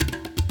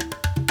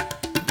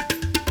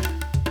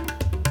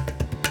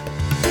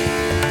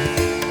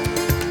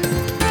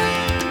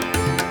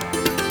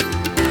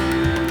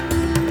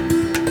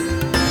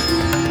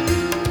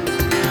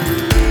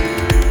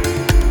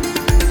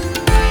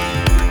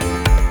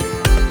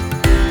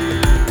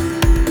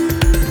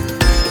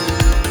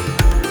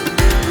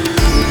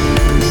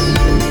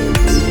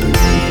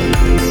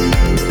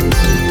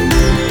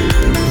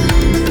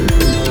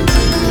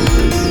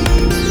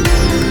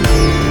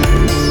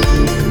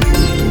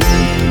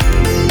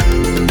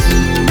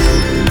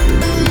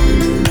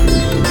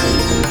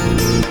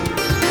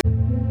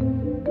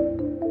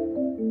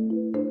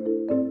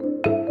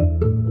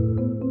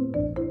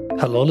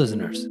Hello,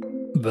 listeners.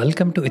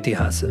 Welcome to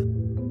Itihasa,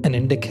 an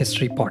Indic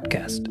history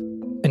podcast,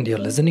 and you're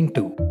listening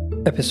to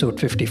episode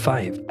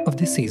 55 of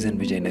this season,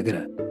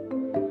 Vijayanagara.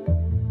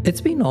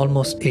 It's been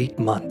almost 8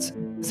 months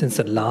since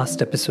the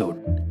last episode.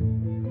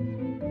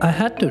 I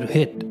had to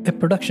hit a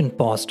production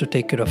pause to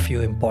take care of a few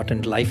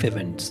important life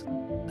events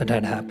that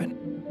had happened.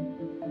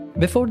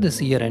 Before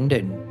this year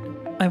ended,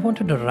 I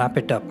wanted to wrap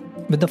it up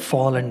with the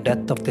fall and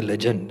death of the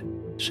legend,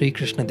 Sri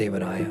Krishna Deva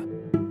Raya.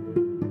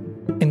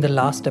 In the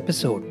last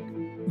episode,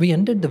 we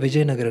ended the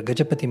Vijayanagara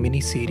Gajapati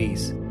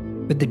mini-series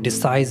with the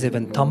decisive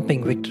and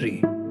thumping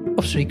victory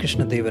of Sri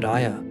Krishna Deva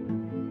Raya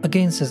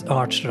against his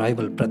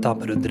arch-rival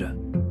Prataparudra,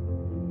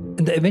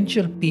 and the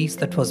eventual peace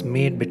that was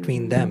made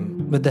between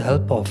them with the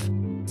help of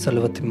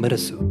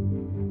Salavatimarasu.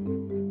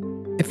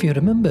 If you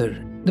remember,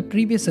 the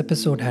previous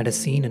episode had a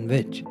scene in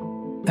which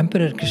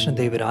Emperor Krishna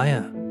Deva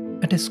Raya,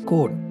 at his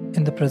court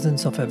in the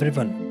presence of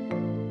everyone,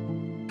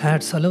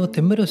 had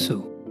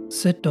Salavatimarasu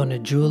sit on a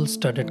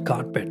jewel-studded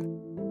carpet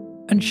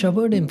and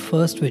showered him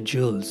first with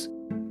jewels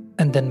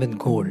and then with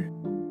gold.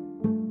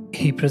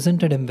 He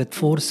presented him with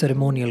 4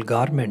 ceremonial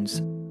garments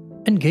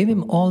and gave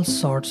him all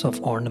sorts of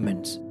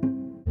ornaments.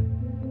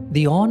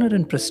 The honor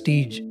and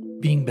prestige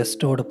being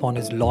bestowed upon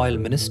his loyal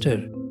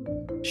minister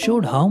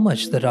showed how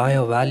much the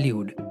Raya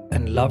valued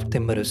and loved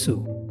Timmarasu.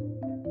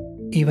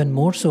 Even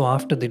more so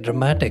after the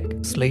dramatic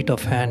sleight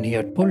of hand he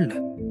had pulled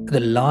at the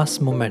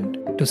last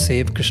moment to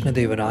save Krishna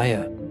Deva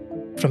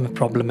Raya from a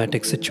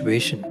problematic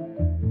situation.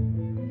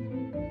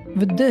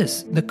 With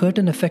this, the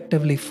curtain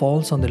effectively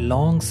falls on the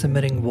long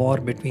simmering war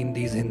between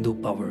these Hindu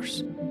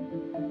powers.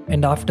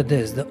 And after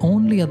this, the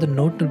only other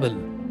notable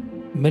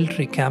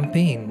military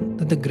campaign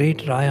that the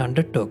great Raya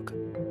undertook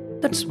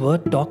that's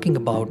worth talking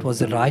about was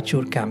the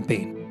Raichur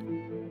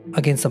campaign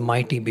against the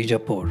mighty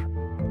Bijapur.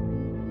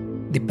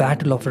 The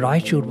Battle of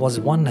Raichur was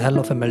one hell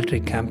of a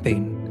military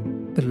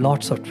campaign with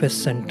lots of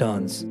twists and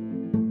turns.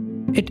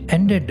 It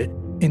ended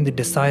in the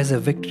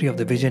decisive victory of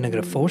the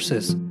Vijayanagara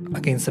forces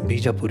against the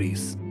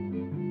Bijapuris.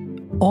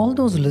 All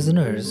those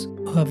listeners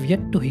who have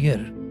yet to hear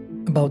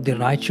about the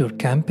Raichur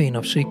campaign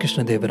of Sri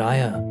Krishna Deva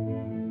Raya,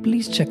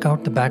 please check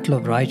out the Battle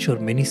of Raichur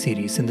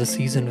mini-series in the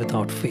season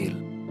without fail.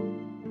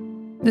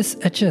 This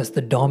etches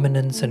the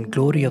dominance and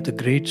glory of the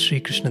great Sri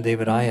Krishna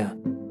Deva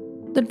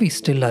Raya that we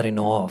still are in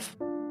awe of.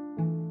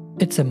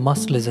 It's a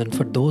must-listen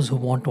for those who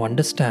want to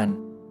understand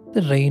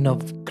the reign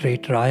of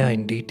great Raya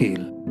in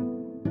detail.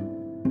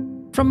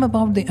 From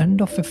about the end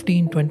of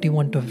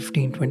 1521 to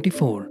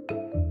 1524,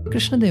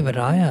 Krishna Deva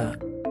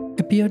Raya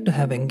appeared to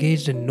have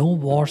engaged in no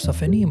wars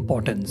of any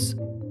importance,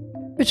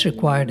 which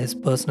required his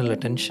personal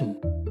attention.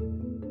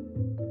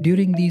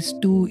 During these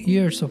 2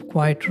 years of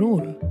quiet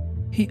rule,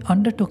 he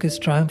undertook his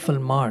triumphal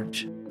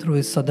march through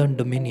his southern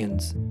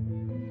dominions.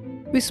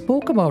 We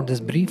spoke about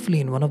this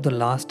briefly in one of the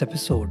last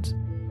episodes,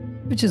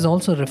 which is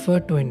also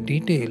referred to in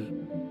detail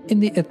in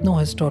the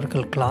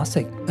ethno-historical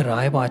classic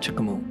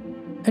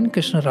Rayavachakamu and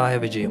Krishna Raya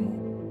Vijayamu.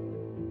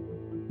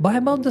 By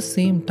about the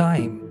same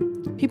time,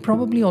 he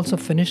probably also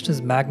finished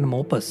his magnum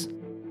opus,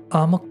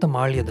 Amukta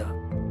Malyada.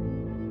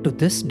 To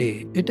this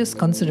day, it is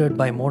considered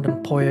by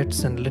modern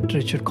poets and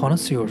literature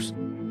connoisseurs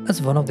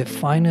as one of the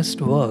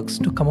finest works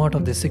to come out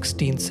of the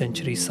 16th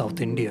century South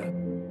India.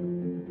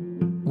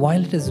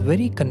 While it is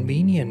very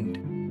convenient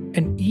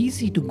and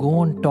easy to go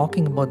on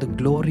talking about the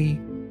glory,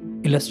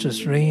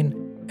 illustrious reign,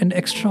 and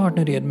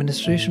extraordinary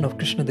administration of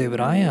Krishna Deva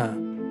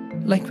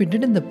Raya, like we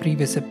did in the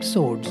previous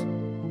episodes,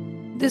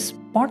 this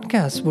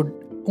podcast would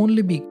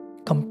only be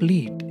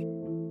complete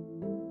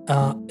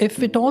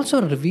if it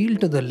also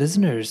revealed to the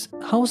listeners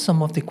how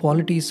some of the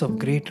qualities of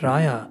great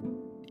Raya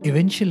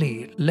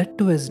eventually led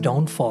to his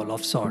downfall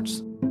of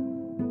sorts.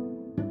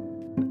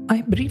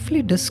 I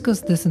briefly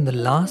discussed this in the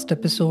last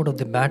episode of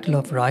the Battle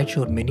of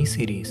Raichur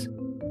mini-series.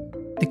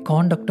 The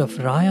conduct of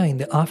Raya in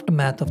the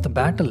aftermath of the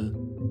battle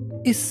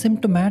is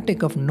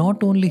symptomatic of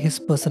not only his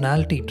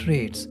personality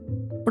traits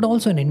but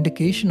also an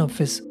indication of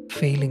his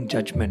failing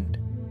judgment.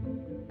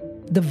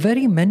 The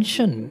very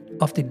mention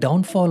of the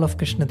downfall of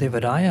Krishna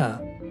Deva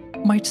Raya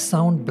might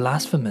sound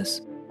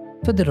blasphemous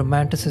for the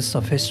romanticists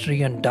of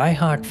history and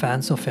die-hard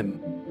fans of him.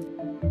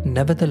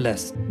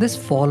 Nevertheless, this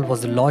fall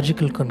was the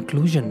logical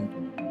conclusion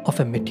of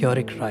a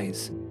meteoric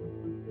rise.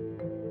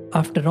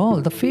 After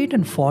all, the fate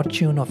and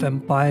fortune of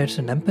empires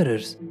and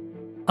emperors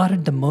are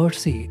at the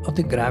mercy of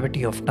the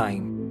gravity of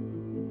time,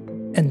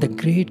 and the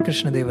great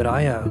Krishna Deva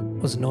Raya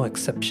was no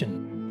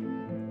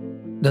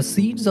exception. The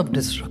seeds of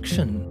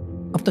destruction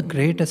of the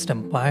greatest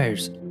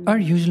empires are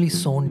usually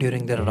sown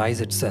during their rise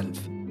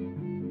itself,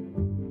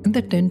 and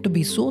they tend to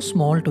be so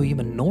small to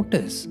even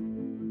notice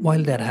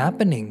while they're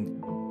happening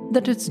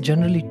that it's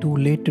generally too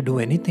late to do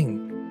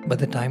anything by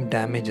the time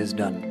damage is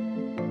done.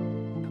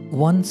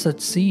 One such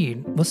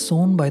seed was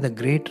sown by the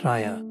great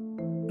Raya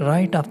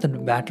right after the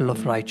Battle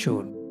of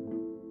Raichur.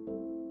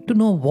 To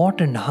know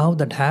what and how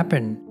that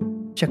happened,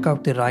 check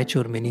out the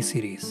Raichur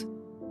mini-series.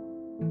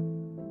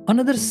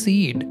 Another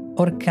seed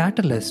or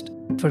catalyst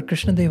for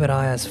Krishna Deva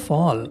Raya's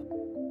fall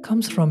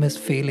comes from his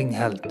failing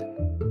health.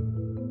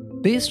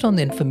 Based on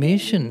the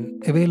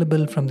information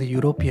available from the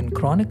European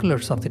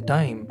chroniclers of the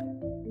time,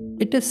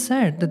 it is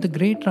said that the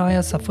great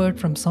Raya suffered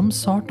from some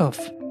sort of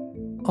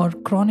or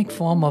chronic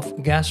form of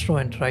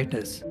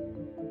gastroenteritis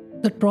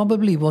that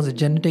probably was a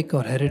genetic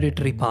or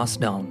hereditary pass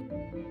down.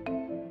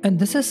 And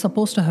this is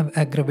supposed to have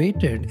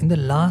aggravated in the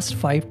last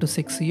 5 to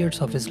 6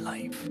 years of his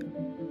life.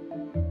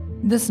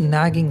 This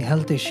nagging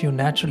health issue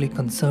naturally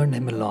concerned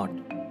him a lot,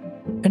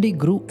 and he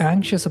grew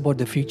anxious about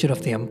the future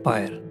of the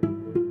empire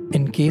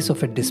in case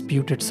of a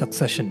disputed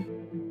succession,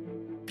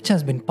 which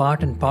has been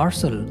part and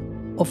parcel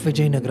of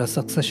Vijayanagara's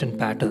succession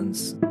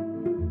patterns.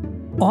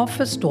 Of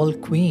his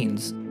 12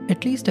 queens,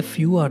 at least a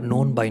few are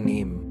known by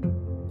name.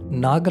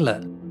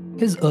 Nagala,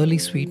 his early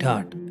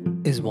sweetheart,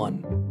 is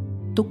one.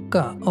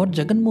 Tukka or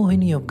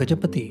Jaganmohini of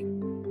Gajapati,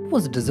 who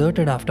was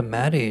deserted after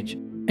marriage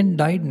and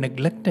died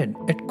neglected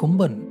at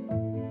Kumban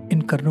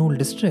in Kurnool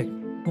district,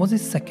 was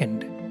his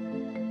second.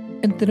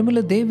 And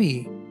Tirumala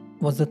Devi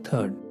was the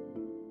third.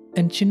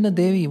 And Chinna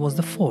Devi was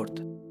the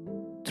fourth.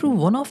 Through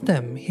one of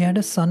them, he had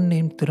a son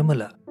named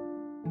Tirumala.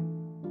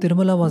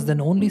 Tirumala was then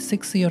only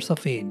 6 years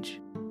of age.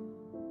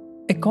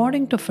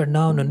 According to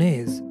Fernão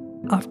Nunes,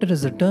 after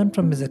his return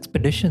from his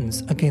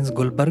expeditions against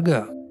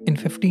Gulbarga in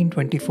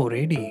 1524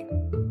 AD,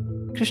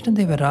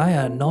 Krishnadeva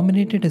Raya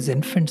nominated his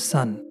infant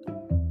son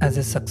as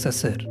his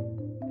successor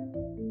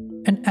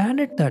and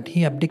added that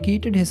he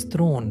abdicated his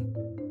throne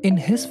in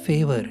his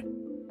favor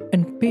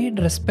and paid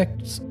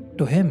respects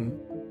to him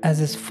as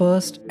his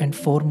first and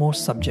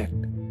foremost subject.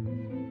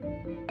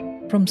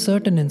 From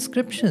certain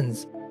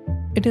inscriptions,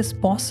 it is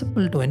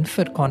possible to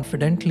infer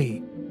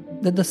confidently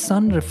that the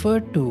son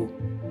referred to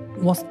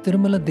was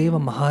Tirumala Deva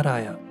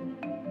Maharaya,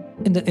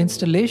 and the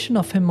installation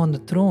of him on the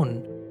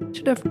throne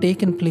should have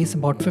taken place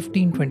about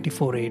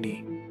 1524 AD.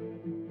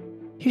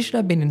 He should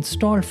have been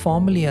installed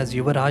formally as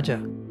Yuvaraja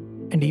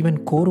and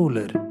even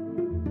co-ruler,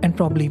 and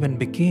probably even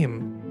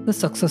became the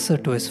successor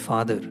to his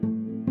father.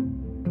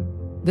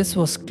 This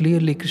was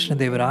clearly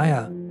Krishnadeva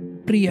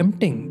Raya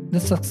preempting the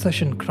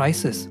succession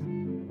crisis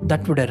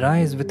that would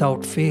arise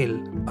without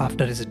fail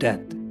after his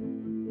death,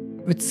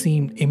 which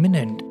seemed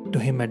imminent to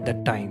him at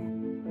that time.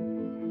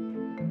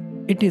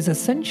 It is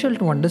essential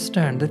to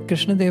understand that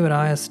Krishnadeva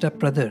Raya's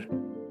stepbrother,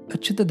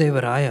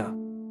 Achyutadeva Raya,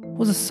 who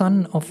was a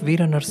son of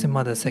Veera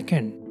Narasimha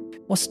II,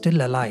 was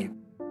still alive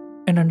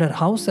and under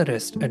house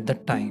arrest at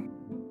that time.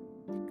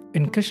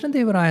 And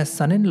Krishnadeva Raya's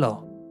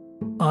son-in-law,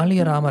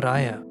 Aliya Rama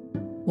Raya,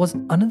 was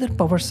another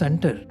power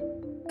center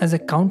as a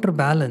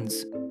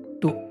counterbalance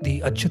to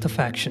the Achyuta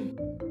faction.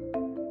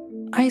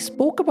 I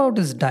spoke about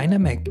his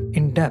dynamic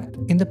in depth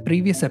in the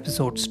previous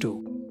episodes too.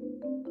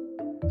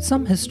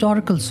 Some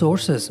historical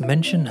sources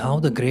mention how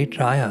the great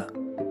Raya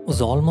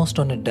was almost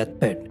on a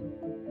deathbed,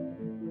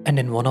 and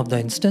in one of the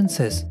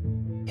instances,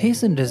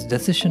 hastened his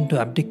decision to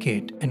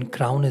abdicate and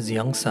crown his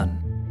young son.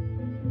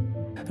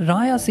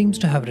 Raya seems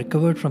to have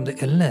recovered from the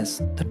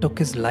illness that took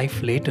his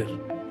life later.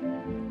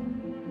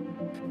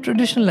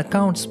 Traditional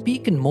accounts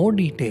speak in more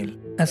detail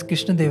as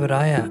Krishnadeva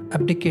Raya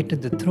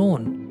abdicated the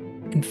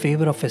throne in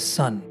favor of his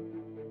son,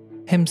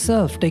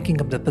 himself taking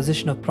up the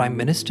position of Prime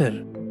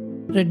Minister,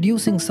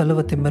 reducing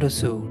Saluva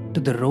Timmarasu to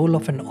the role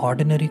of an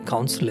ordinary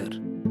councillor.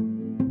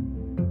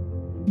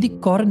 The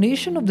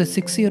coronation of the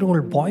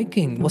 6-year-old boy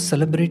king was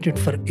celebrated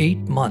for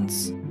 8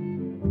 months,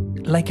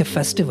 like a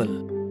festival.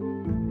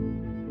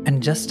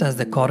 And just as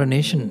the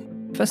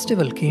coronation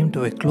festival came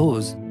to a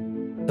close,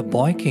 the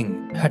boy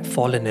king had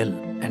fallen ill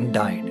and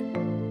died.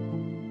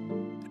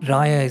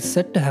 Raya is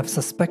said to have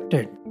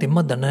suspected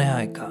Timma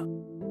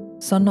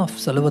Danayaka, son of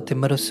Saluva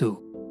Timmarasu,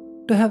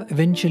 to have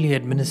eventually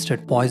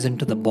administered poison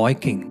to the boy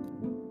king,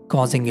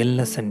 causing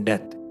illness and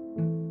death.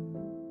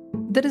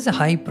 There is a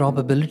high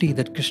probability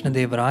that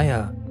Krishnadeva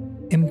Raya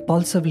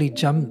impulsively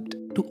jumped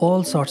to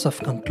all sorts of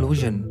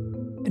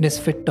conclusion in his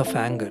fit of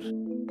anger,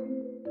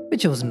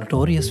 which he was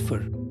notorious for.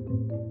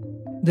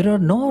 There are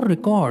no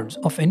records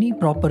of any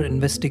proper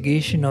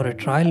investigation or a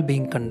trial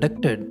being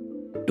conducted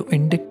to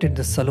indict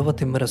the Saluva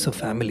Timmarasu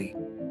family.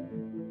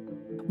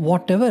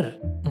 Whatever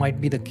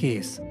might be the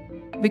case,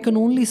 we can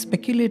only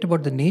speculate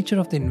about the nature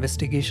of the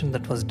investigation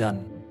that was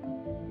done.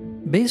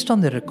 Based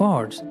on the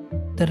records,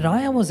 the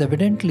Raya was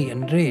evidently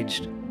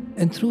enraged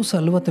and threw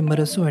Saluva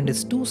Timmarasu and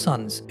his 2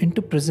 sons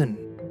into prison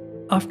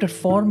after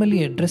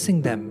formally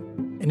addressing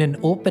them in an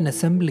open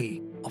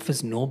assembly of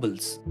his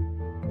nobles.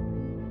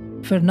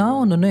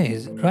 Fernão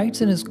Nunes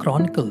writes in his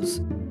chronicles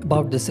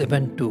about this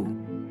event too.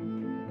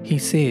 He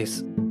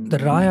says, the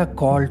Raya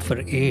called for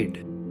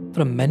aid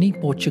from many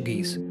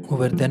Portuguese who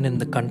were then in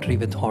the country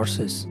with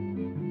horses.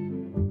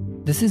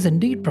 This is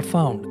indeed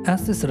profound,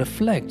 as this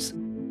reflects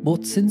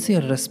both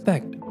sincere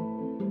respect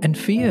and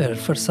fear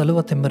for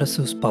Saluva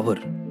Timmarasu's power,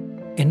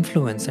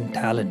 influence and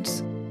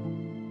talents.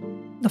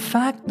 The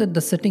fact that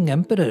the sitting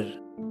emperor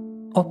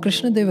of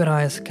Krishnadeva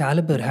Raya's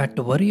caliber had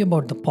to worry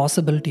about the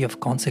possibility of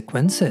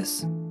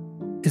consequences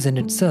is in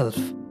itself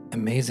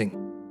amazing.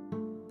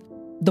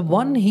 The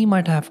one he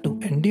might have to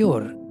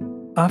endure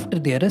after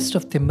the arrest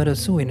of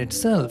Timmarasu in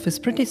itself is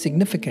pretty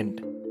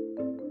significant.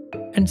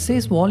 and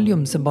says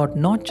volumes about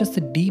not just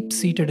the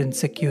deep-seated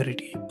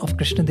insecurity of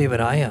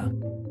Krishnadevaraya,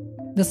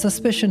 the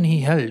suspicion he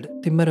held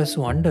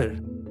Timmarasu under,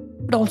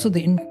 but also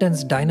the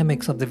intense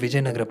dynamics of the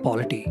Vijayanagara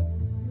polity.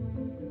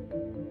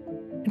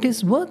 It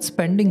is worth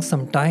spending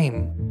some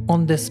time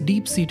on this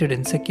deep-seated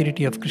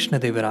insecurity of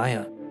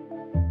Krishnadevaraya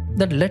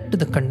that led to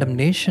the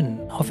condemnation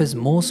of his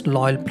most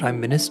loyal Prime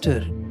Minister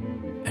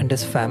and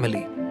his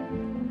family.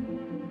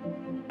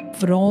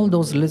 For all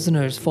those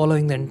listeners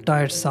following the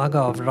entire saga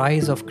of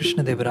rise of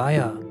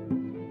Krishnadevaraya,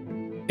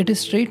 it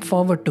is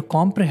straightforward to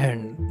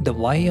comprehend the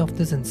why of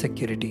this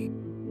insecurity.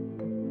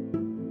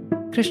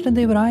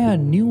 Krishnadevaraya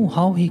knew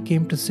how he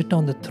came to sit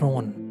on the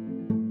throne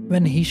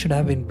when he should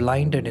have been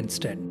blinded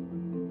instead.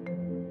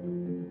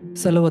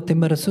 Salava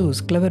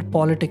Timmarasu's clever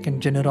politic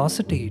and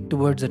generosity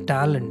towards a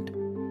talent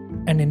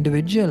and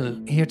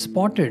individual he had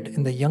spotted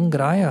in the young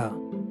Raya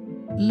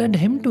led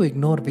him to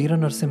ignore Veera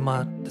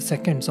Narasimha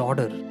II's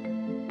order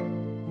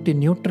to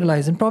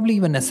neutralize and probably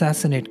even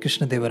assassinate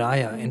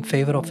Krishnadevaraya in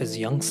favor of his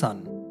young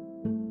son.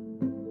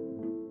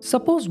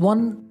 Suppose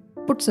one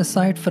puts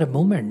aside for a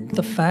moment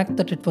the fact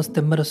that it was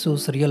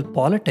Timmarasu's real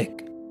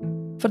politic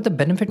for the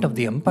benefit of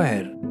the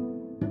empire.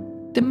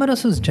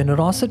 Timmarasu's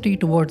generosity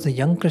towards the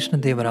young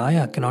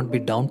Krishnadevaraya cannot be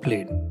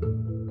downplayed.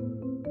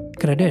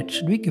 Credit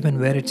should be given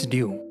where it's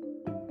due.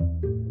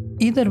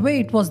 Either way,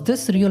 it was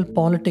this real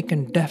politic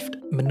and deft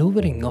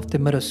maneuvering of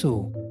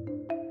Timmarasu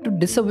to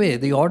disobey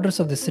the orders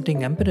of the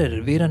sitting emperor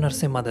Veera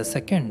Narasimha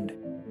II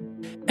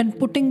and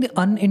putting the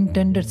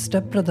unintended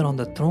stepbrother on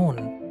the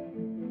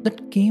throne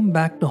that came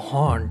back to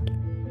haunt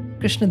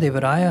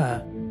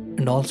Krishnadevaraya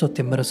and also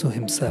Timmarasu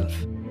himself.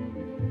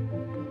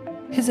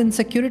 His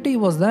insecurity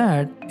was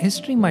that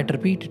history might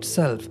repeat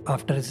itself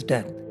after his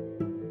death.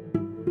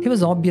 He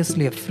was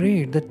obviously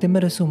afraid that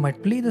Timmarasu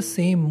might play the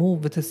same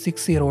move with his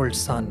 6-year-old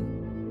son,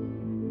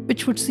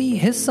 which would see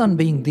his son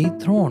being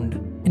dethroned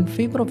in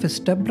favor of his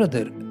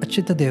stepbrother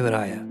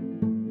Achyutadevaraya.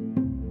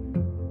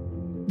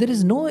 There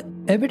is no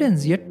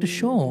evidence yet to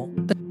show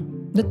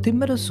that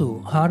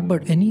Timmarasu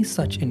harbored any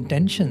such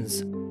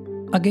intentions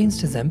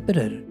against his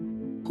emperor,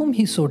 whom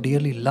he so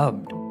dearly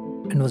loved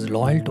and was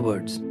loyal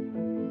towards.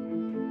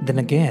 Then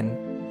again,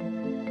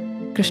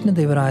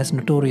 Krishnadevaraya's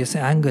notorious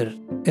anger,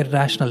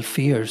 irrational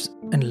fears,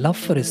 and love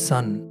for his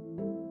son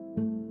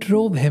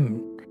drove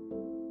him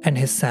and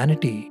his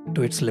sanity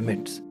to its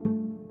limits.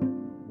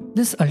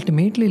 This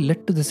ultimately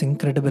led to this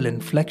incredible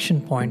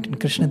inflection point in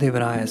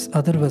Krishnadevaraya's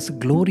otherwise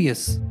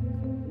glorious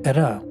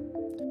era,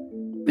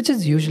 which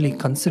is usually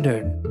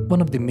considered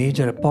one of the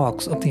major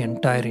epochs of the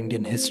entire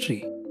Indian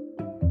history.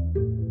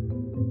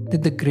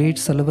 Did the great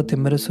Salava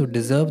Timmarasu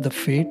deserve the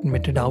fate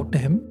meted out to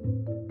him?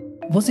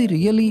 Was he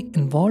really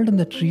involved in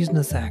the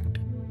treasonous act?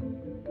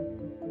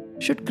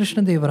 Should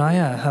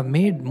Krishnadevaraya have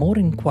made more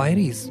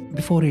inquiries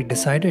before he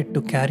decided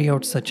to carry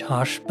out such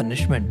harsh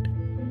punishment?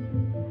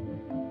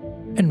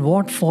 And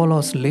what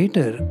follows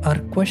later are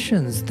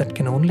questions that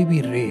can only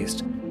be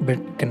raised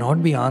but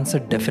cannot be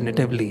answered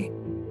definitively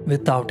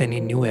without any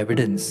new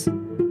evidence.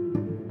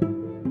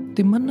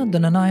 Timmanna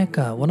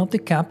Dananayaka, one of the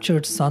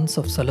captured sons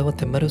of Salava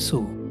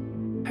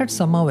Timmarasu, had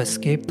somehow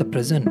escaped the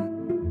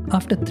prison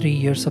after 3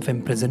 years of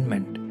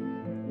imprisonment.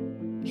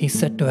 He is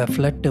said to have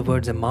fled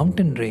towards a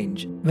mountain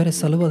range where a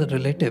Salava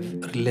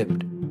relative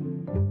lived.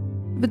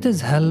 With his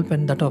help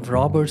and that of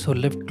robbers who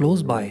lived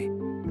close by,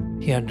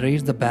 he had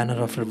raised the banner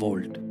of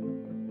revolt.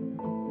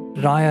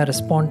 Raya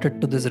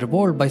responded to this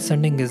revolt by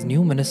sending his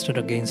new minister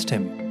against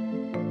him.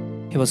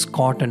 He was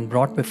caught and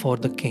brought before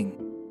the king,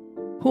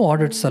 who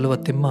ordered Salava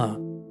Timma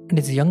and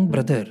his young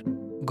brother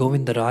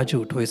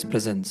Govindaraju to his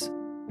presence.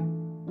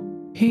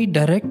 He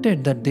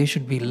directed that they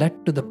should be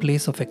led to the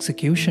place of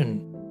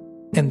execution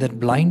and then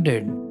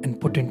blinded and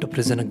put into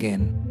prison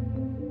again.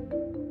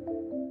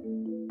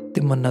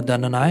 Timmanna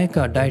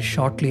Dananayaka died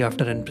shortly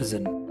after in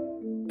prison,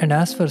 and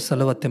as for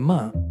Salava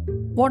Timma,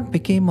 what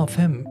became of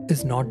him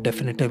is not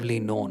definitively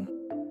known.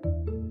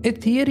 A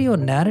theory or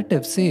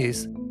narrative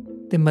says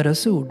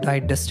Timmarasu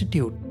died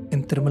destitute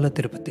in Tirumala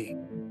Tirupati.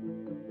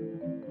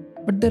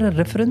 But there are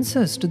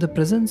references to the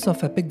presence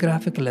of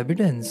epigraphical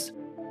evidence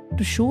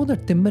to show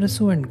that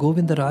Timmarasu and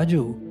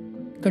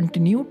Govindaraju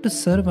continued to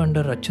serve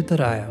under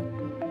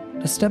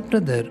Achyutaraya, the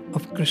stepbrother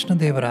of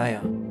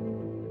Krishnadevaraya.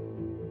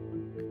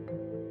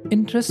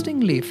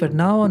 Interestingly,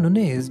 Fernão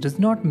Nunes does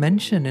not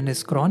mention in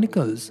his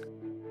chronicles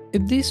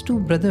if these two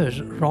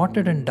brothers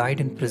rotted and died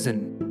in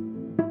prison.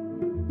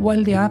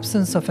 While the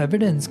absence of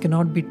evidence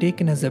cannot be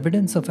taken as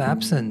evidence of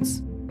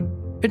absence,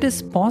 it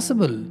is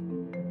possible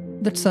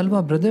that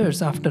Salva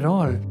brothers, after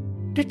all,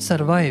 did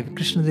survive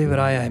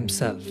Krishnadevaraya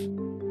himself.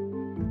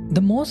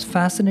 The most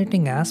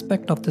fascinating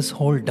aspect of this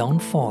whole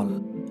downfall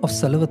of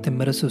Salava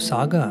Timmarasu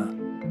saga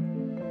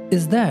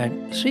is that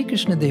Sri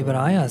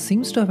Krishnadevaraya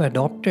seems to have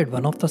adopted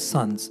one of the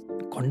sons,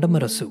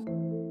 Kondamarasu.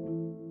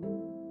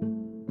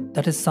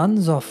 That is,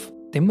 sons of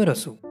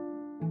Timmarasu.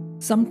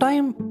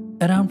 Sometime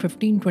around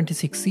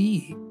 1526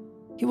 CE,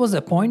 he was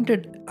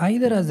appointed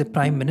either as a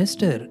prime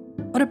minister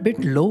or a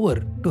bit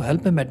lower to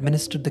help him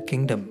administer the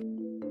kingdom.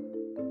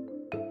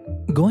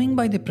 Going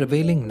by the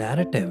prevailing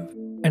narrative,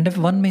 And if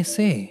one may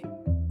say,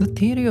 the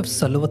theory of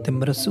Saluva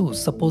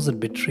Timmarasu's supposed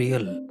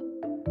betrayal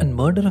and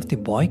murder of the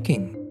boy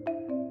king,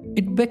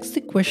 it begs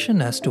the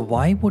question as to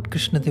why would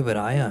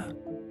Krishnadevaraya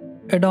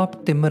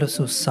adopt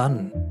Timmarasu's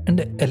son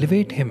and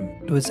elevate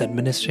him to his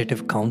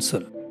administrative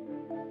council.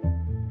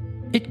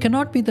 It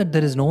cannot be that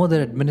there is no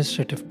other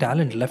administrative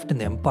talent left in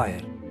the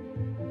empire,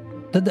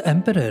 that the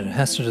emperor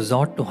has to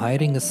resort to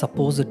hiring a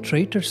supposed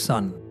traitor's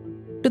son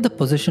to the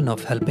position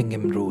of helping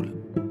him rule.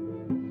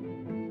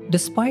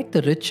 Despite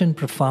the rich and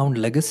profound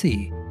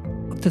legacy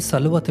of the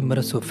Saluva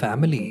Timmarasu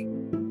family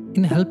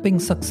in helping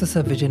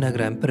successive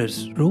Vijayanagara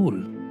emperors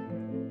rule,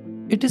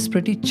 it is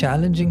pretty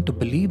challenging to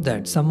believe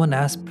that someone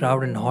as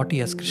proud and haughty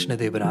as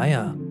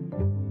Krishnadevaraya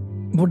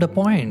would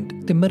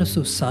appoint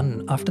Timmarasu's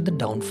son after the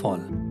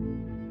downfall.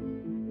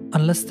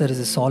 Unless there is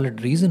a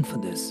solid reason for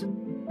this,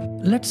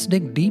 let's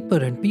dig deeper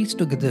and piece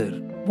together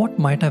what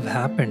might have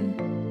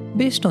happened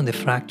based on the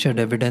fractured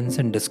evidence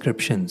and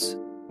descriptions.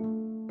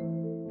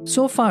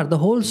 So far, the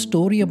whole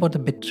story about the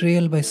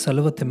betrayal by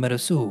Saluva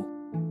Timmarasu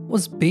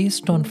was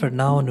based on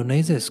Fernão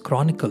Nunes's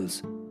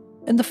chronicles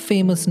and the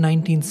famous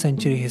 19th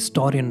century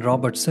historian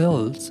Robert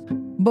Sell's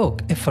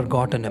book A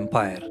Forgotten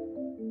Empire,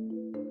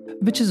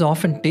 which is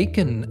often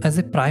taken as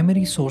a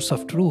primary source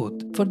of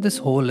truth for this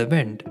whole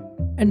event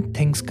and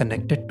things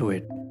connected to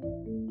it.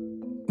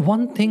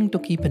 One thing to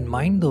keep in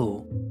mind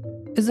though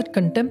is that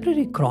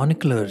contemporary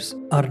chroniclers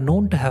are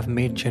known to have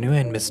made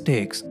genuine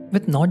mistakes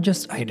with not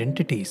just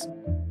identities,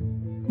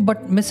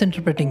 but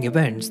misinterpreting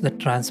events that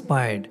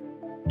transpired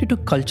due to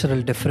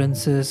cultural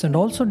differences and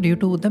also due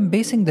to them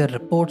basing their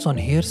reports on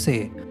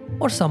hearsay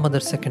or some other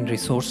secondary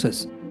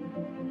sources.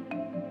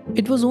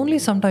 It was only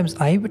sometimes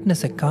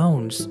eyewitness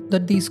accounts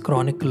that these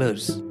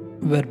chroniclers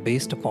were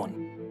based upon.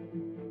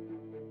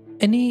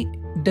 Any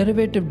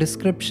derivative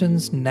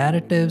descriptions,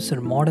 narratives, or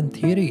modern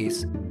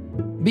theories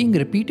being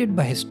repeated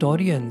by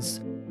historians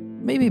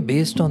may be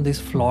based on these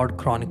flawed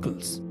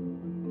chronicles.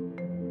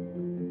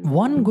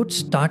 One good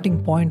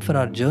starting point for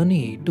our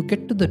journey to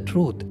get to the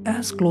truth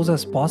as close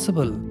as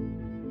possible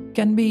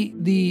can be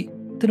the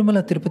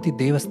Tirumala Tirupati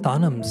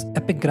Devasthanam's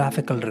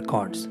epigraphical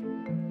records.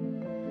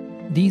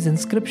 These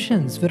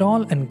inscriptions were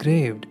all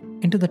engraved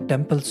into the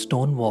temple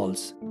stone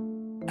walls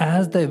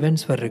as the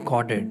events were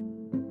recorded.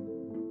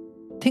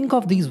 Think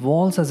of these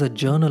walls as a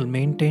journal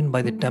maintained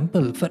by the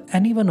temple for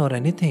anyone or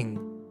anything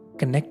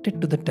connected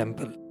to the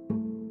temple.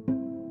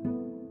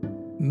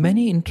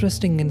 Many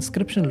interesting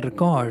inscriptional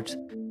records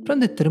from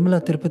the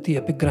Tirumala Tirupati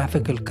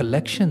epigraphical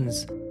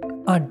collections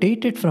are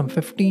dated from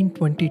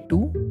 1522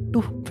 to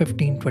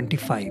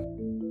 1525,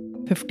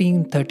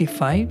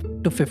 1535 to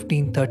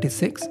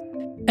 1536,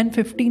 and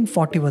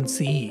 1541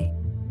 CE,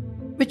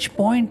 which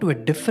point to a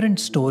different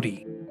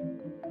story.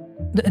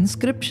 The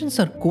inscriptions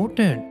are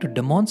quoted to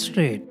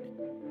demonstrate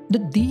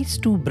that these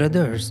two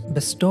brothers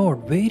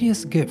bestowed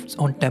various gifts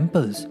on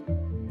temples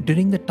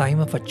during the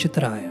time of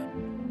Achyutaraya.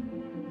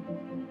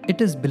 It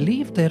is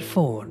believed,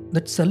 therefore,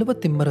 that Saluva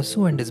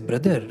Timmarasu and his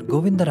brother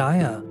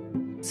Govindaraya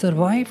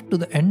survived to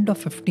the end of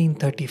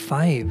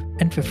 1535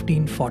 and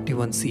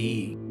 1541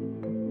 CE.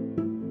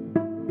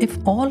 If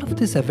all of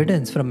this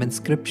evidence from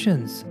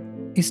inscriptions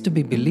is to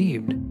be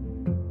believed,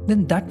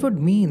 then that would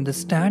mean the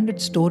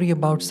standard story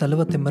about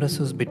Saluva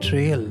Timmarasu's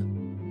betrayal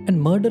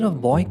and murder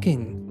of Boy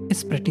King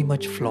is pretty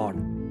much flawed.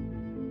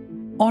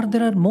 Or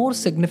there are more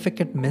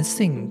significant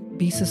missing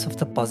pieces of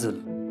the puzzle.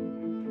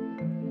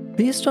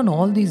 Based on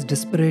all these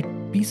disparate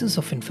pieces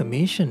of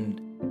information,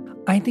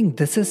 I think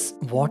this is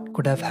what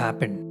could have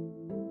happened.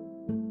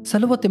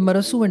 Saluva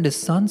Timmarasu and his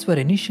sons were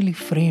initially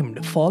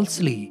framed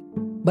falsely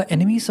by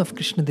enemies of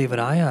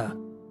Krishnadevaraya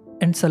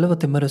and Saluva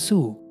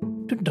Timmarasu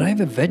to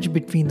drive a wedge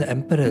between the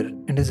emperor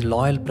and his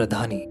loyal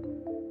Pradhani.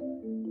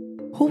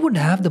 Who would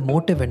have the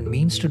motive and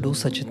means to do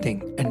such a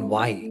thing, and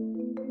why?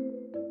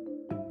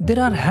 There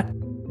are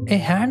a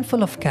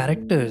handful of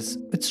characters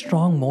with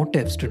strong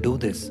motives to do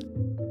this.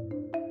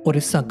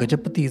 Orissa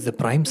Gajapati is the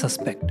prime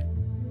suspect,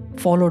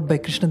 followed by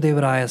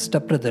Krishnadevaraya's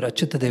stepbrother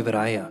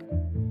Achyutadevaraya,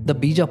 the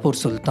Bijapur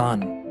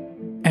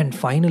Sultan, and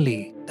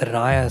finally the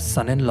Raya's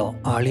son-in-law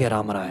Aliya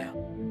Ramaraya.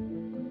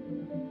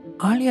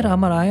 Aliya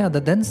Ramaraya, the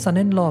then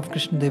son-in-law of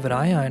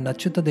Krishnadevaraya and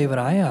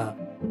Achyutadevaraya,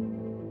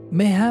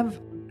 may have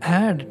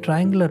had a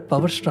triangular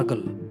power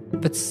struggle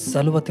with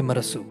Saluva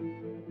Timmarasu.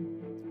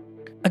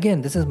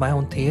 Again, this is my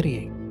own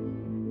theory.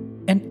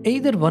 And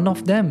either one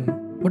of them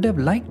would have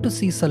liked to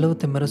see Saluva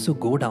Timmarasu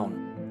go down.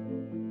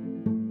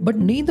 But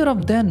neither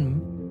of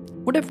them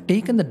would have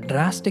taken the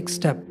drastic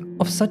step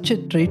of such a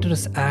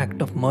traitorous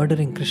act of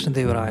murdering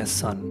Krishnadevaraya's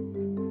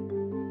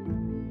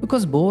son.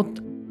 Because both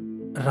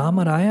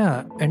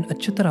Ramaraya and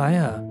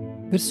Achyutaraya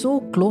were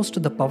so close to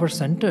the power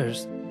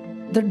centers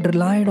that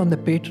relied on the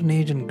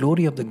patronage and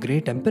glory of the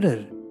great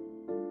emperor,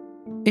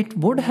 it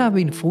would have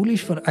been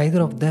foolish for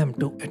either of them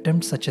to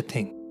attempt such a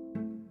thing.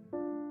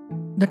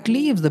 That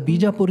leaves the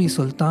Bijapuri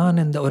Sultan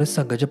and the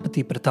Orissa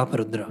Gajapati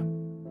Prataparudra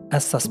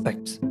as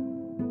suspects.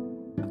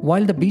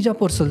 While the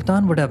Bijapur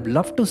Sultan would have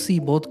loved to see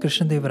both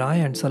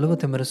Krishnadevaraya and Saluva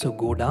Timmarasu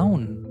go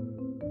down,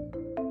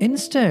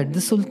 Instead,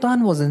 the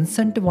Sultan was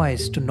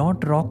incentivized to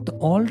not rock the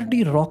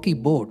already rocky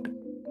boat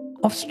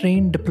of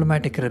strained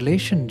diplomatic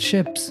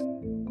relationships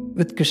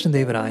with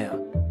Krishnadevaraya,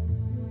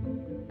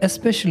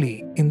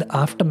 especially in the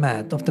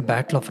aftermath of the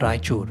Battle of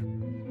Raichur.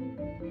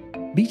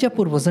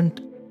 Bijapur wasn't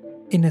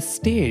in a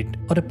state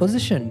or a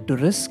position to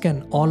risk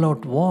an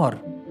all-out war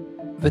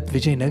with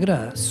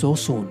Vijayanagara so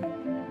soon.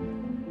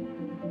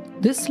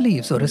 This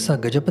leaves Orissa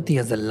Gajapati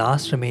as the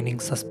last remaining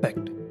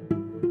suspect.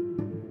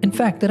 In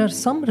fact, there are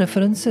some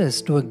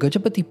references to a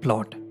Gajapati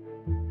plot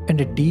and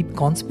a deep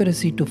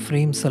conspiracy to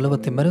frame Salava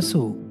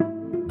Timmarasu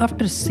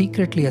after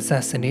secretly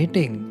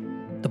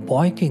assassinating the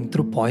boy king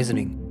through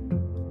poisoning.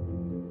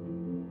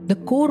 The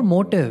core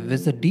motive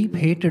is the deep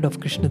hatred of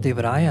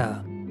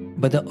Krishnadevaraya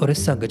by the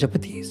Orissa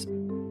Gajapatis,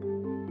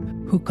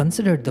 who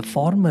considered the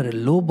former a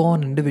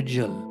low-born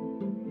individual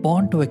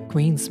born to a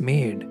queen's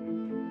maid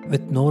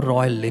with no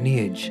royal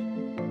lineage.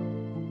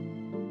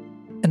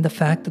 And the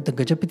fact that the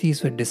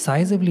Gajapatis were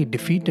decisively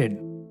defeated,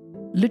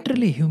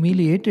 literally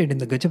humiliated in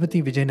the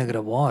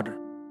Gajapati-Vijayanagara war,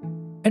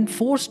 and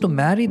forced to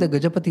marry the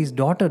Gajapati's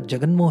daughter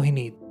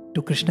Jaganmohini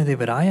to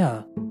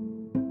Krishnadevaraya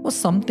was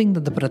something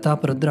that the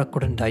Prataparudra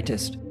couldn't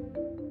digest.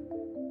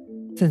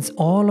 Since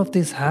all of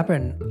this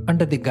happened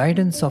under the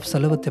guidance of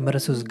Salava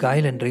Timmarasu's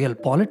guile and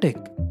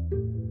realpolitik,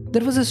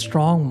 there was a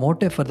strong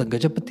motive for the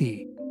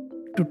Gajapati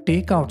to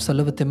take out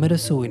Salava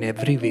Timmarasu in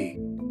every way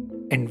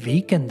and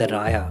weaken the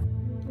Raya.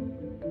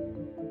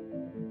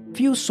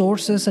 Few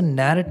sources and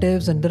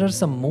narratives, and there are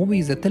some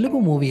movies, a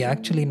Telugu movie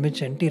actually in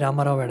which N.T.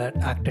 Ramarao had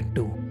acted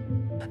too.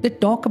 They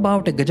talk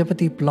about a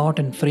Gajapati plot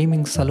in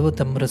framing Salava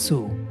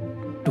Timmarasu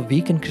to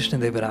weaken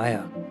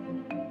Krishnadevaraya,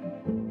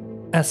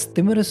 as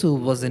Timmarasu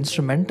was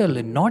instrumental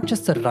in not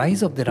just the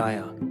rise of the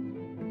Raya,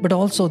 but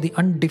also the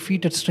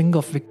undefeated string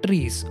of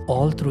victories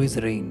all through his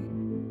reign.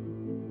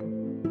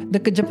 The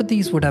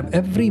Gajapatis would have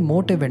every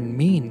motive and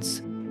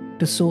means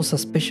to sow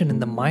suspicion in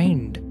the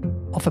mind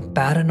of a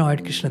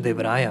paranoid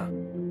Krishnadevaraya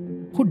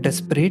who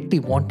desperately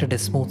wanted a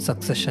smooth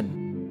succession.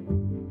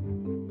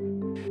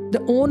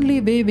 The only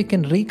way we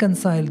can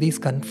reconcile these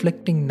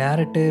conflicting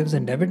narratives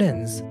and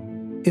evidence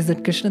is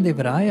that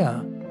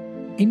Krishnadevaraya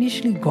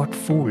initially got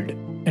fooled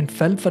and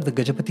fell for the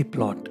Gajapati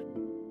plot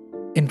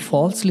in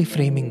falsely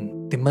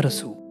framing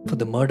Timmarasu for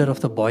the murder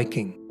of the boy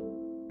king.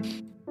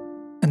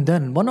 And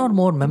then one or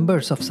more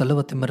members of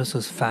Salava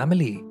Timmarasu's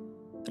family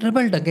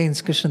rebelled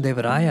against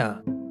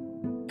Krishnadevaraya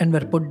and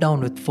were put down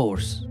with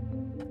force.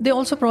 They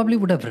also probably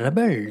would have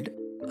rebelled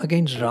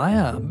against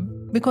Raya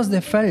because they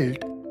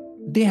felt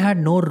they had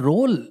no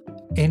role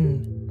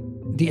in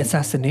the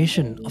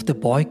assassination of the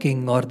boy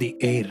king or the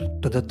heir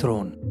to the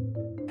throne.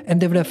 And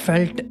they would have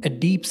felt a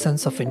deep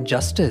sense of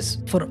injustice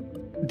for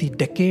the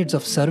decades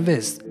of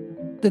service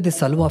that the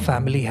Salva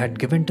family had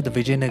given to the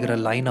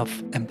Vijayanagara line of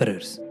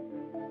emperors.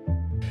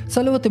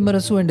 Salava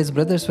Timmarasu and his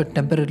brothers were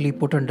temporarily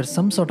put under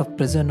some sort of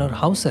prison or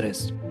house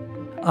arrest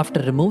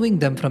after removing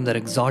them from their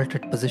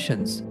exalted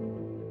positions.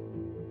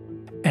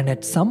 And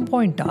at some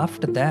point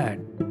after that,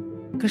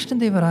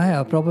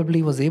 Krishnadevaraya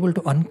probably was able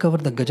to uncover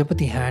the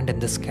Gajapati hand in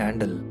this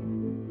scandal.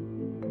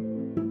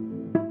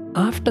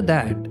 After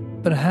that,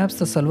 perhaps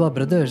the Salva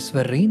brothers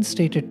were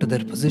reinstated to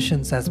their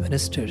positions as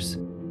ministers,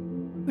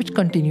 which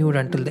continued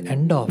until the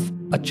end of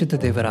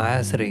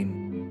Achyutadevaraya's reign.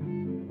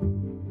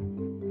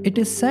 It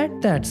is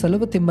said that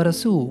Salava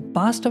Timmarasu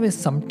passed away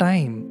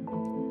sometime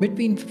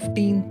between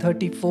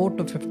 1534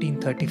 to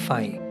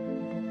 1535,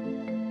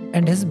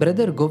 and his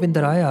brother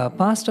Govindaraya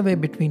passed away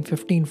between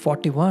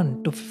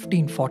 1541 to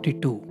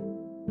 1542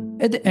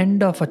 at the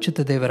end of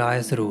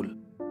Achyutadevaraya's rule.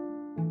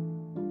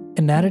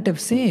 A narrative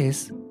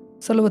says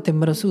Salava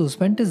Timmarasu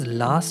spent his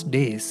last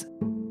days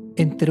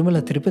in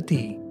Tirumala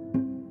Tirupati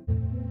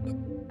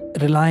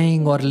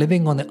relying or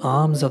living on the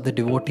arms of the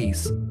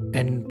devotees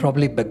and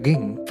probably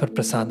begging for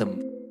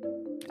prasadam.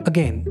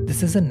 Again,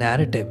 this is a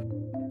narrative.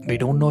 We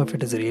don't know if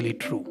it is really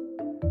true.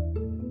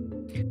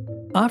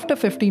 After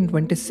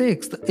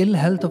 1526, the ill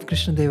health of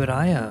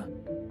Krishnadevaraya,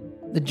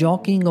 the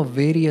jockeying of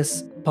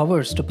various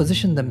powers to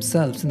position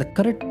themselves in the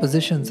correct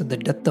positions and the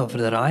death of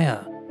the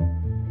Raya,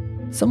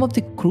 some of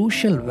the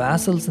crucial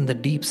vassals in the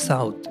deep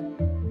south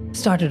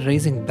started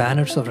raising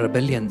banners of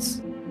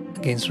rebellions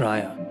against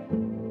Raya.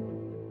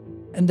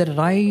 And the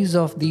rise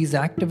of these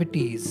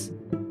activities,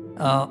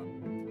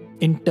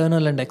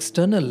 internal and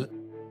external,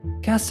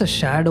 casts a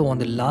shadow on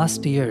the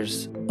last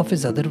years of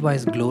his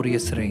otherwise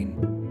glorious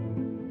reign.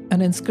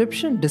 An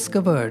inscription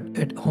discovered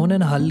at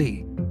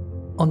Honenahalli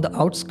on the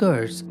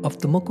outskirts of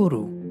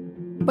Tumakuru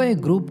by a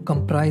group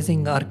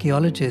comprising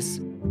archaeologists,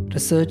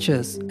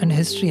 researchers, and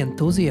history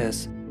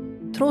enthusiasts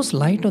throws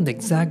light on the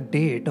exact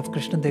date of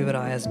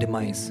Krishnadevaraya's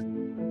demise.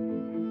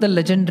 The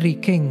legendary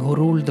king who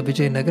ruled the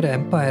Vijayanagara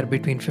Empire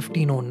between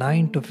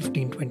 1509 to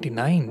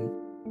 1529,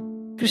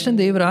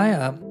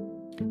 Krishnadevaraya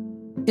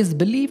is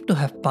believed to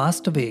have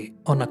passed away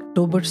on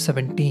October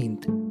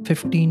 17,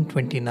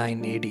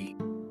 1529 AD.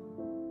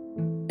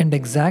 And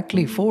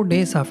exactly 4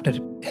 days after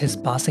his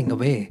passing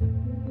away,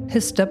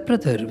 his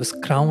stepbrother was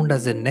crowned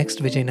as the next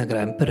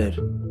Vijayanagara emperor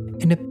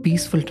in a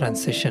peaceful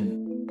transition,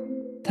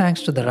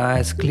 thanks to the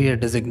Raya's clear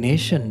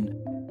designation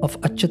of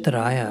Achyuta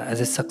Raya as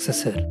his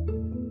successor.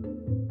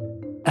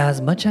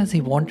 As much as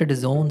he wanted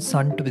his own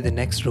son to be the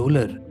next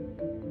ruler,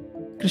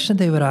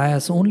 Krishnadeva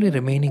Raya's only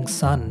remaining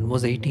son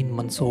was 18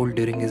 months old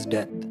during his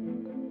death.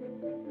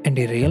 And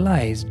he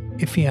realized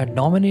if he had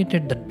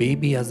nominated that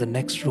baby as the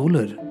next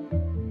ruler,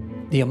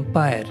 the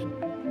empire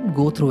would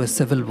go through a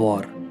civil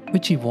war,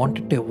 which he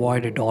wanted to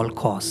avoid at all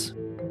costs.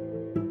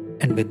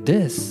 And with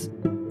this,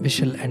 we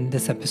shall end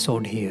this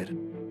episode here.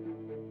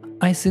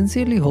 I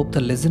sincerely hope the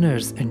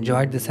listeners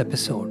enjoyed this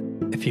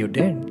episode. If you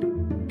did,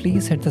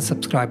 please hit the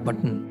subscribe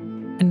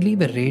button and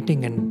leave a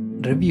rating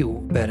and review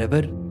wherever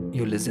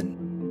you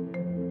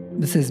listen.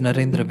 This is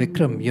Narendra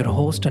Vikram, your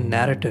host and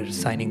narrator,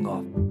 signing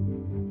off.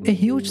 A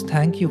huge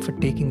thank you for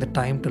taking the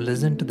time to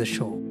listen to the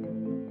show.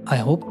 I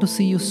hope to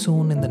see you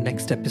soon in the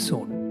next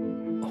episode.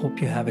 Hope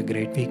you have a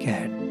great week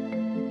ahead.